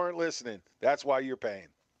 So you weren't listening. That's why you're paying.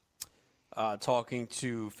 Talking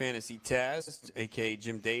to Fantasy Taz, a.k.a.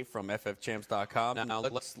 Jim Dave from FFChamps.com. Now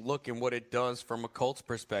let's look at what it does from a Colts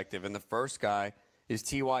perspective. And the first guy is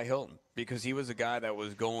T.Y. Hilton, because he was a guy that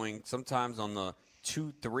was going sometimes on the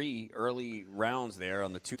 2-3 early rounds there,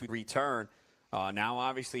 on the 2-3 turn. Now,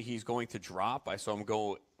 obviously, he's going to drop. I saw him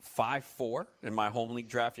go 5-4 in my home league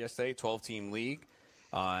draft yesterday, 12-team league.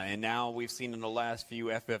 And now we've seen in the last few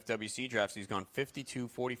FFWC drafts, he's gone 52,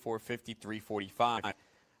 44, 53, 45.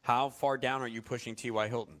 How far down are you pushing T.Y.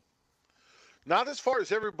 Hilton? Not as far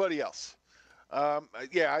as everybody else. I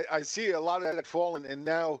see a lot of that falling, and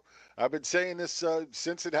now I've been saying this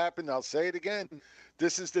since it happened. I'll say it again.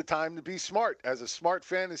 This is the time to be smart. As a smart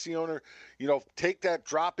fantasy owner, take that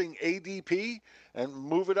dropping ADP and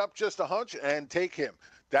move it up just a hunch and take him.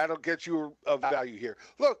 That'll get you a value here.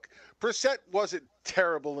 Look, Brissett wasn't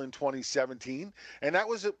terrible in 2017, and that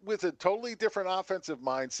was with a totally different offensive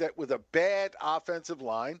mindset, with a bad offensive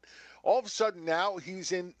line. All of a sudden now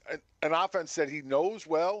he's in an offense that he knows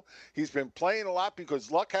well. He's been playing a lot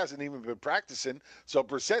because Luck hasn't even been practicing, so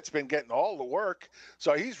Brissett's been getting all the work,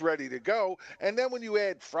 so he's ready to go. And then when you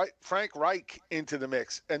add Frank Reich into the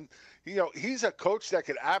mix, and he's a coach that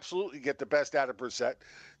could absolutely get the best out of Brissett.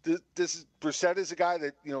 Brissett is a guy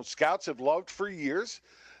that scouts have loved for years.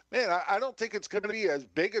 Man, I don't think it's going to be as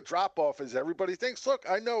big a drop-off as everybody thinks. Look,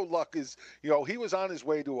 I know Luck is, he was on his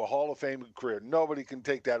way to a Hall of Fame career. Nobody can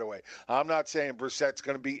take that away. I'm not saying Brissett's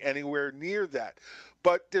going to be anywhere near that.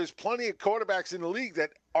 But there's plenty of quarterbacks in the league that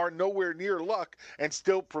are nowhere near Luck and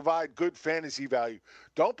still provide good fantasy value.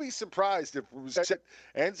 Don't be surprised if Brissett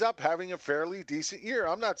ends up having a fairly decent year.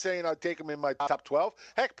 I'm not saying I'd take him in my top 12.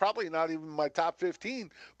 Heck, probably not even my top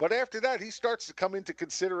 15. But after that, he starts to come into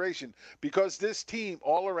consideration because this team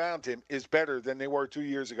all around him is better than they were 2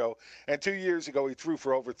 years ago. And 2 years ago, he threw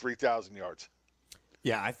for over 3,000 yards.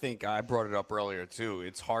 Yeah, I think I brought it up earlier, too.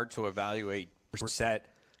 It's hard to evaluate Brissett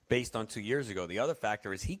based on 2 years ago. The other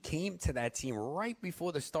factor is he came to that team right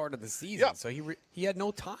before the start of the season. Yep. So he had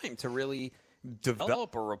no time to really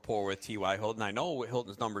develop a rapport with T.Y. Hilton. I know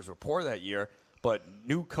Hilton's numbers were poor that year, but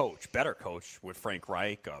new coach, better coach with Frank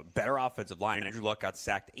Reich, better offensive line. Andrew Luck got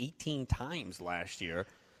sacked 18 times last year.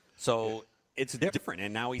 So it's different.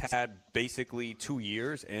 And now he's had basically 2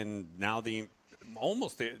 years, and now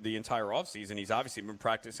almost the entire offseason, he's obviously been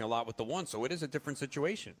practicing a lot with the one. So it is a different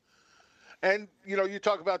situation. And, you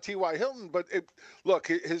talk about T.Y. Hilton, but look,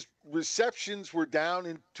 his receptions were down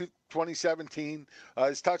in 2017.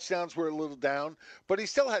 His touchdowns were a little down, but he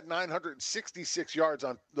still had 966 yards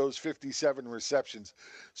on those 57 receptions.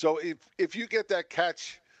 So if you get that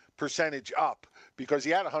catch percentage up, because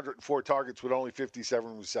he had 104 targets with only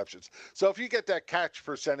 57 receptions. So if you get that catch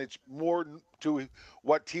percentage more to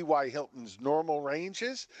what T.Y. Hilton's normal range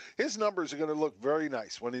is, his numbers are going to look very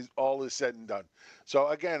nice when all is said and done. So,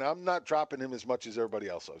 again, I'm not dropping him as much as everybody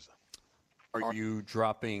else is. Are you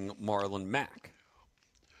dropping Marlon Mack?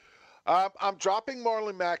 I'm dropping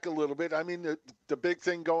Marlon Mack a little bit. I mean, the big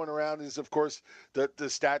thing going around is, of course, the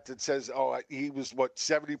stat that says, he was,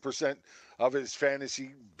 70% of his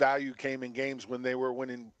fantasy value came in games when they were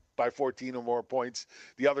winning by 14 or more points.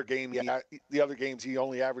 The other games, he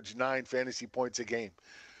only averaged 9 fantasy points a game.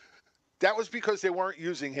 That was because they weren't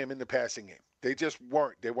using him in the passing game. They just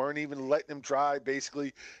weren't. They weren't even letting him try.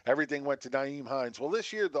 Basically, everything went to Nyheim Hines. Well,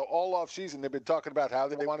 this year, all offseason, they've been talking about how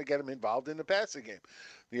they want to get him involved in the passing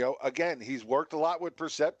game. Again, he's worked a lot with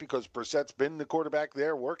Brissett because Brissett's been the quarterback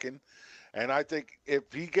there working. And I think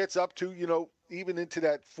if he gets up to, even into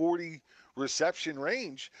that 40 reception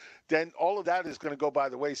range, then all of that is going to go by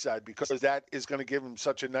the wayside because that is going to give him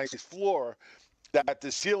such a nice floor that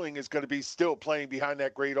the ceiling is going to be still playing behind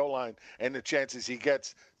that great O-line and the chances he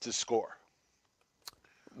gets to score.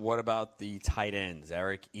 What about the tight ends,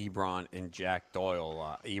 Eric Ebron and Jack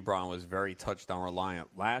Doyle? Ebron was very touchdown reliant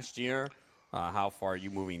last year. How far are you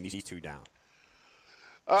moving these two down?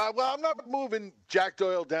 Well, I'm not moving Jack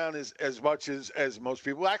Doyle down as much as most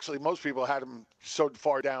people. Actually, most people had him so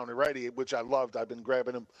far down already, which I loved. I've been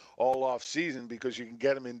grabbing him all off season because you can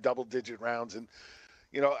get him in double-digit rounds. And,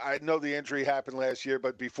 I know the injury happened last year,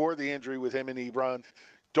 but before the injury with him and Ebron,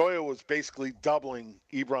 Doyle was basically doubling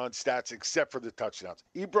Ebron's stats except for the touchdowns.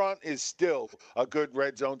 Ebron is still a good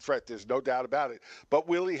red zone threat. There's no doubt about it. But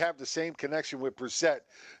will he have the same connection with Brissett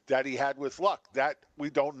that he had with Luck? That we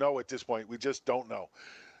don't know at this point. We just don't know.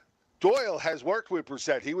 Doyle has worked with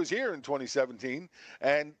Brissett. He was here in 2017,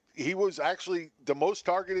 and he was actually the most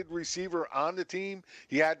targeted receiver on the team.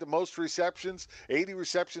 He had the most receptions, 80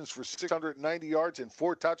 receptions for 690 yards and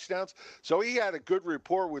 4 touchdowns. So he had a good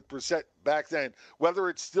rapport with Brissett back then. Whether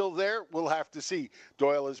it's still there, we'll have to see.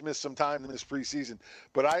 Doyle has missed some time in this preseason.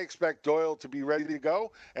 But I expect Doyle to be ready to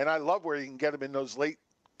go, and I love where you can get him in those late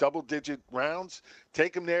double-digit rounds.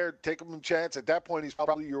 Take him there, take him a chance. At that point, he's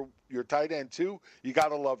probably your tight end too. You got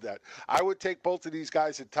to love that. I would take both of these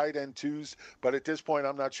guys at tight end twos, but at this point,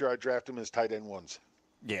 I'm not sure I'd draft them as tight end ones.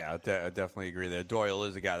 Yeah, I definitely agree there. Doyle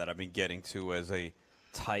is a guy that I've been getting to as a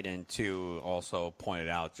tight end too. Also pointed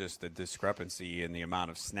out just the discrepancy in the amount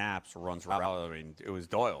of snaps, runs route. I mean, it was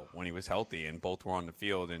Doyle when he was healthy, and both were on the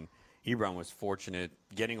field, and Ebron was fortunate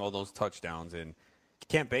getting all those touchdowns, and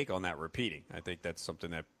can't bank on that repeating. I think that's something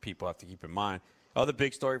that people have to keep in mind. Other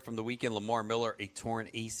big story from the weekend, Lamar Miller, a torn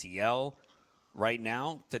ACL. Right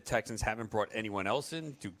now, the Texans haven't brought anyone else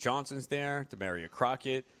in. Duke Johnson's there, Demaria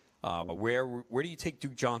Crockett. Where do you take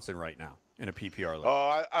Duke Johnson right now in a PPR league?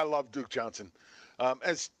 Oh, I love Duke Johnson.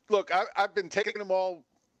 Look, I've been taking them all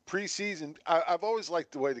preseason. I've always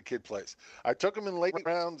liked the way the kid plays. I took him in late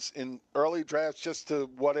rounds in early drafts just to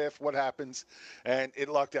what happens, and it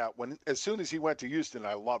lucked out. As soon as he went to Houston,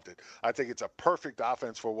 I loved it. I think it's a perfect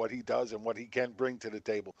offense for what he does and what he can bring to the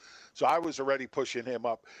table. So I was already pushing him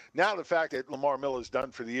up. Now the fact that Lamar Miller's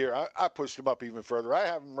done for the year, I pushed him up even further. I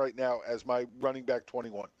have him right now as my running back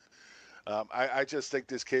 21. I just think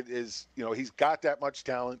this kid is, he's got that much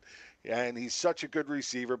talent, and he's such a good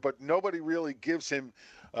receiver, but nobody really gives him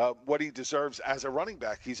what he deserves as a running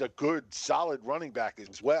back. He's a good, solid running back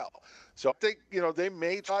as well. So I think, they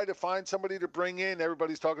may try to find somebody to bring in.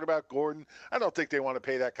 Everybody's talking about Gordon. I don't think they want to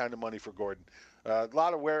pay that kind of money for Gordon. A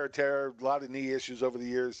lot of wear and tear, a lot of knee issues over the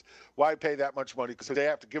years. Why pay that much money? Because they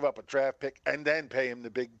have to give up a draft pick and then pay him the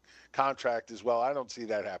big contract as well. I don't see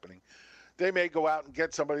that happening. They may go out and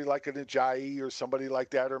get somebody like an Ajayi or somebody like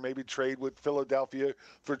that, or maybe trade with Philadelphia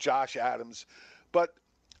for Josh Adams. But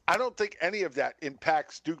I don't think any of that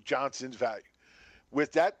impacts Duke Johnson's value.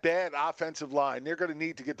 With that bad offensive line, they're going to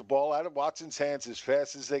need to get the ball out of Watson's hands as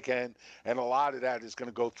fast as they can, and a lot of that is going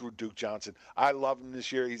to go through Duke Johnson. I love him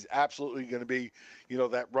this year. He's absolutely going to be,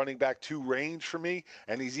 that running back 2 range for me,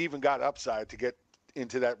 and he's even got upside to get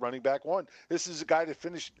into that running back 1. This is a guy that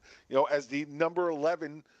finished, as the number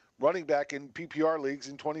 11 running back in PPR leagues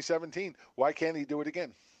in 2017. Why can't he do it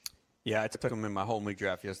again? Yeah, I took him in my home league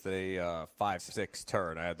draft yesterday, 5-6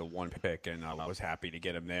 turn. I had the 1 pick, and I was happy to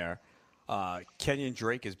get him there. Kenyon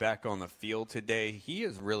Drake is back on the field today. He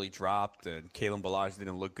has really dropped, and Kalen Ballage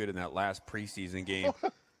didn't look good in that last preseason game.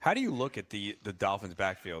 How do you look at the Dolphins'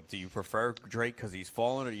 backfield? Do you prefer Drake because he's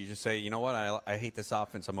fallen, or do you just say, you know what, I hate this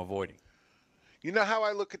offense, I'm avoiding? You know how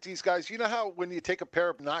I look at these guys? You know how when you take a pair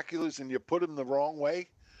of binoculars and you put them the wrong way,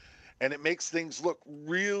 and it makes things look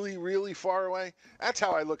really, really far away? That's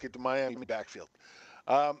how I look at the Miami backfield.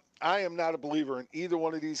 I am not a believer in either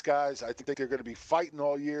one of these guys. I think they're going to be fighting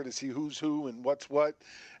all year to see who's who and what's what.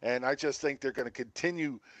 And I just think they're going to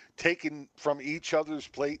continue taking from each other's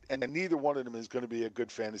plate, and neither one of them is going to be a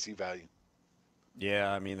good fantasy value.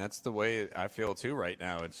 Yeah, I mean, that's the way I feel too right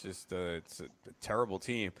now. It's just it's a terrible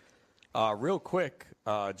team. Real quick,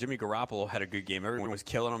 Jimmy Garoppolo had a good game. Everyone was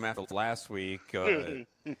killing him after last week.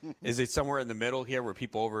 Is it somewhere in the middle here where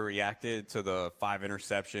people overreacted to the 5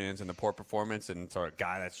 interceptions and the poor performance, and so a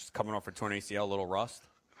guy that's just coming off for torn ACL, a little rust?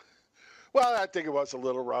 Well, I think it was a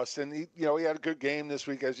little rust, and he had a good game this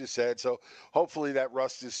week, as you said. So hopefully that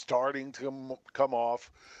rust is starting to come off.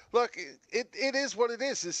 Look, it is what it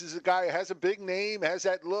is. This is a guy who has a big name, has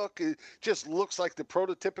that look. It just looks like the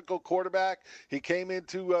prototypical quarterback. He came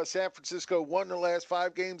into San Francisco, won the last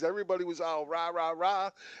 5 games. Everybody was all rah, rah,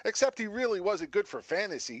 rah, except he really wasn't good for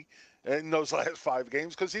fantasy in those last 5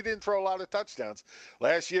 games because he didn't throw a lot of touchdowns.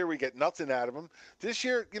 Last year, we get nothing out of him. This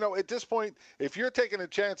year, at this point, if you're taking a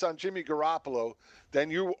chance on Jimmy Garoppolo, then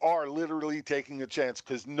you are literally taking a chance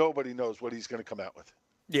because nobody knows what he's going to come out with.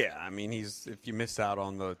 Yeah, I mean, if you miss out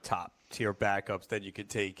on the top-tier backups, then you could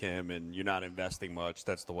take him, and you're not investing much.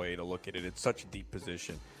 That's the way to look at it. It's such a deep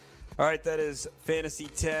position. All right, that is Fantasy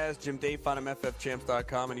Taz. Jim Dave, find him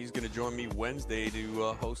ffchamps.com, and he's going to join me Wednesday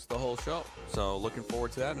to host the whole show. So looking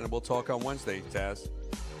forward to that, and we'll talk on Wednesday, Taz.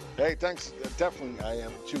 Hey, thanks. Definitely, I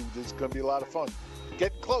am too. This is going to be a lot of fun.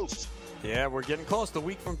 Get close. Yeah, we're getting close to a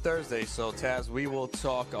week from Thursday. So, Taz, we will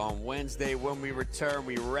talk on Wednesday. When we return,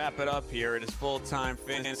 we wrap it up here. It is Full-Time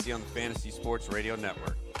Fantasy on the Fantasy Sports Radio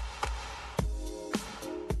Network.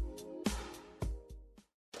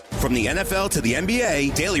 From the NFL to the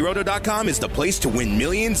NBA, DailyRoto.com is the place to win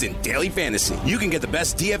millions in daily fantasy. You can get the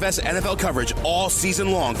best DFS NFL coverage all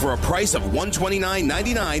season long for a price of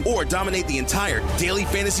 $129.99 or dominate the entire daily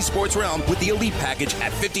fantasy sports realm with the Elite Package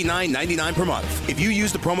at $59.99 per month. If you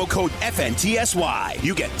use the promo code FNTSY,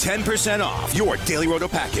 you get 10% off your Daily Roto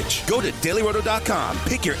package. Go to DailyRoto.com,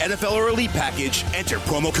 pick your NFL or Elite Package, enter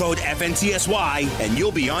promo code FNTSY, and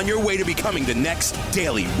you'll be on your way to becoming the next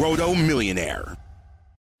Daily Roto millionaire.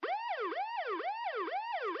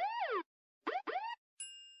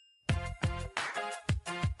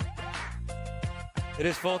 It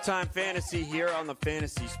is Full-Time Fantasy here on the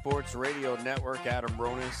Fantasy Sports Radio Network. Adam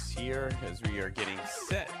Ronis here as we are getting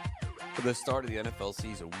set for the start of the NFL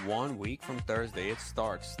season. 1 week from Thursday, it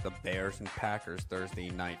starts. The Bears and Packers Thursday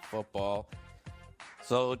night football.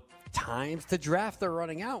 So times to draft are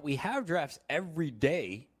running out. We have drafts every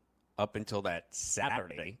day up until that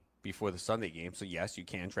Saturday before the Sunday game. So, yes, you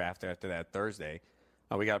can draft after that Thursday.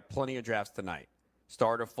 We got plenty of drafts tonight.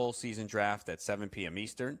 Start a full season draft at 7 p.m.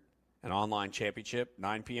 Eastern. An online championship,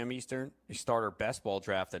 9 p.m. Eastern. A starter best ball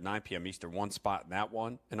draft at 9 p.m. Eastern. One spot in that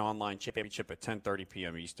one. An online championship at 10:30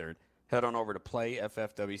 p.m. Eastern. Head on over to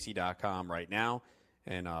playffwc.com right now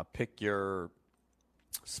and pick your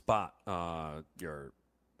spot,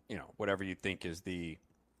 whatever you think is the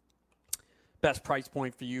best price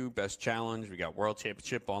point for you, best challenge. We got World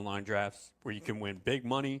Championship online drafts where you can win big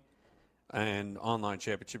money and online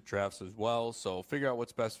championship drafts as well. So figure out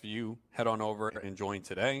what's best for you. Head on over and join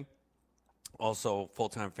today. Also,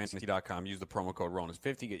 fulltimefantasy.com. Use the promo code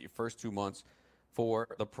RONAS50. Get your first 2 months for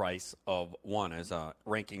the price of one as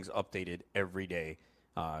rankings updated every day.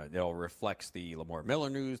 They'll reflect the Lamar Miller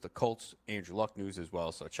news, the Colts, Andrew Luck news as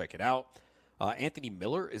well, so check it out. Anthony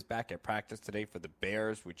Miller is back at practice today for the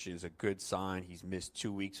Bears, which is a good sign. He's missed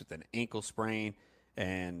 2 weeks with an ankle sprain.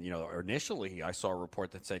 And, initially I saw a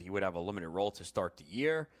report that said he would have a limited role to start the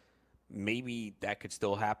year. Maybe that could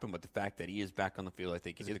still happen, but the fact that he is back on the field, I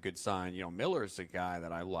think, is a good sign. Miller is a guy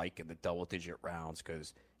that I like in the double-digit rounds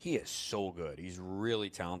because he is so good. He's really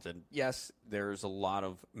talented. Yes, there's a lot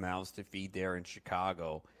of mouths to feed there in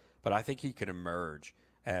Chicago, but I think he could emerge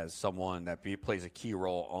as someone that plays a key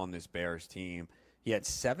role on this Bears team. He had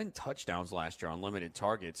 7 touchdowns last year on limited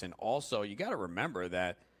targets, and also you got to remember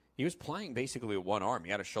that he was playing basically with one arm.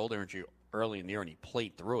 He had a shoulder injury early in the year, and he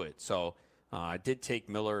played through it. So I did take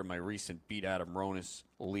Miller in my recent Beat Adam Ronis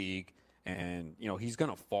league, and he's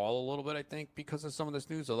going to fall a little bit, I think, because of some of this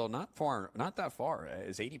news. Although not that far.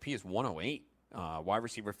 His ADP is 108 Wide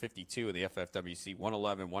receiver 52 in the FFWC,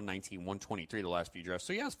 111, 119, 123 the last few drafts.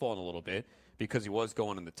 So he has fallen a little bit because he was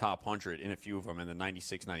going in the top 100 in a few of them in the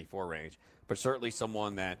 96, 94 range. But certainly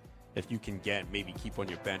someone that if you can maybe keep on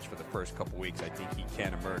your bench for the first couple weeks, I think he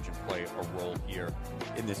can emerge and play a role here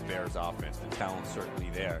in this Bears offense. The talent's certainly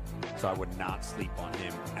there, so I would not sleep on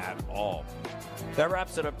him at all. That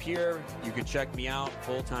wraps it up here. You can check me out,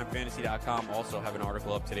 fulltimefantasy.com. Also have an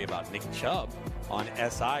article up today about Nick Chubb on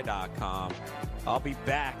SI.com. I'll be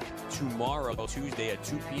back tomorrow, Tuesday at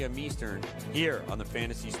 2 p.m. Eastern, here on the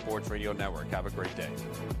Fantasy Sports Radio Network. Have a great day.